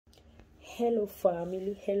Hello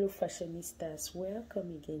family, hello fashionistas,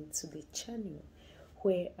 welcome again to the channel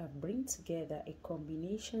where I bring together a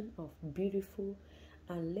combination of beautiful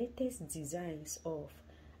and latest designs of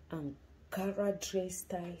Ankara dress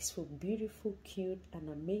styles for beautiful, cute and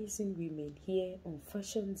amazing women here on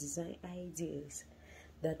fashion design ideas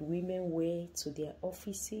that women wear to their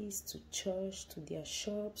offices, to church, to their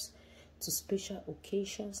shops, to special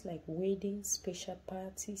occasions like weddings, special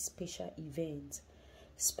parties, special events.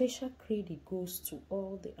 Special credit goes to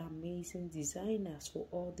all the amazing designers for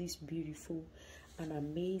all these beautiful and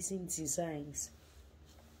amazing designs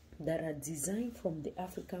that are designed from the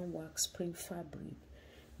African wax print fabric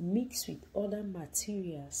mixed with other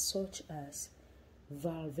materials such as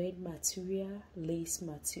velvet material, lace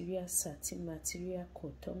material, satin material,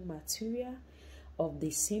 cotton material of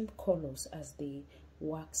the same colors as the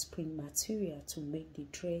wax print material to make the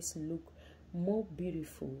dress look more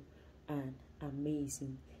beautiful and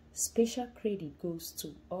amazing. Special credit goes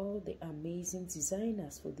to all the amazing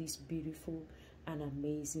designers for these beautiful and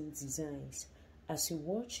amazing designs. As you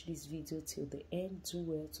watch this video till the end, do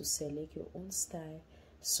well to select your own style,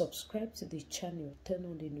 subscribe to the channel, turn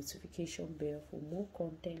on the notification bell for more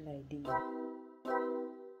content like this.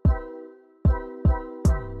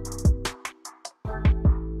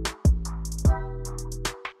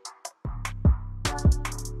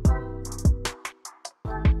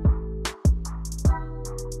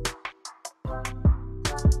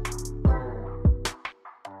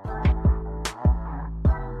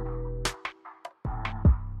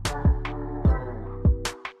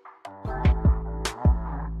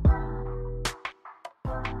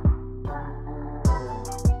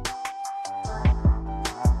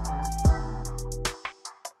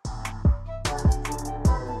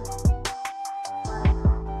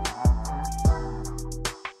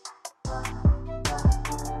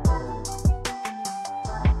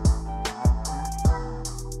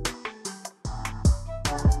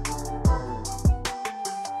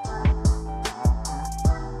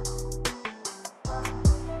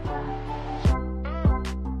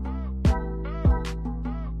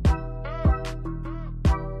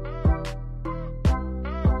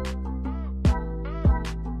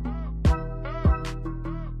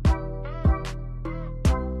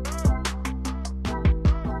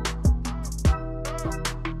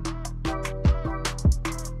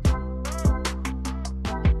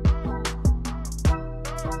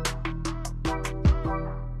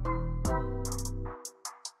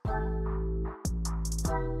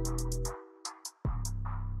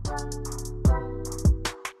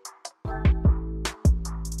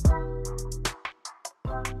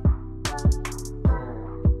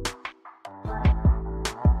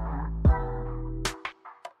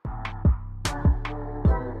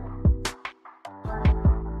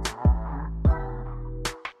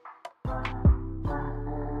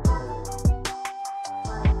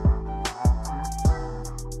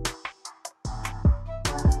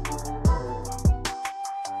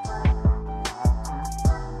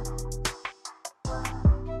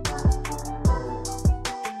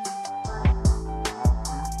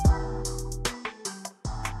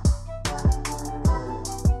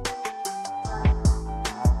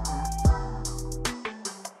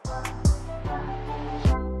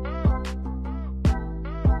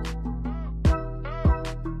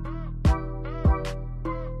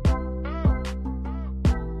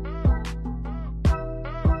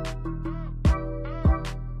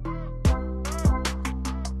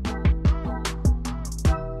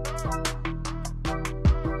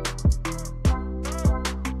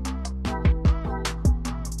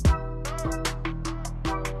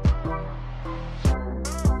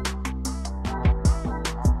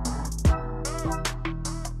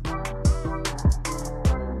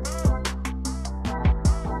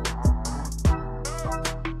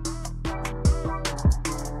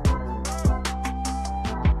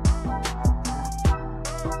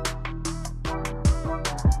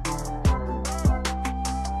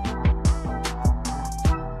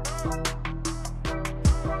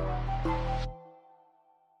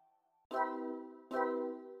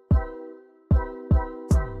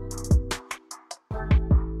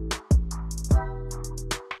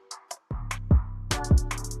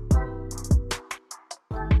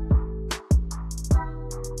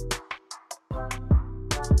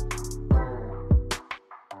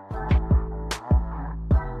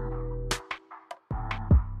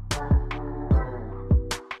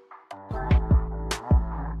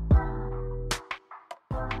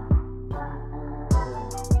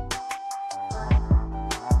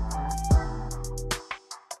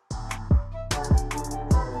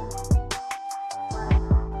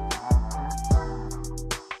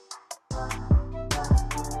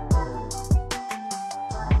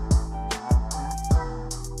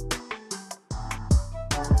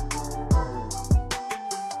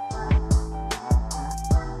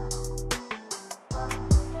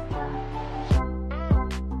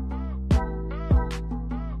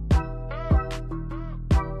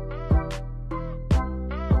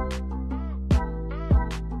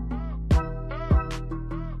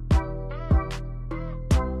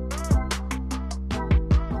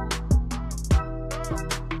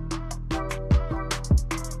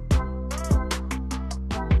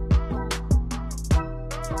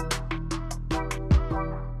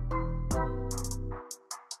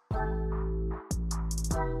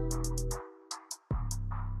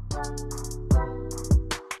 you.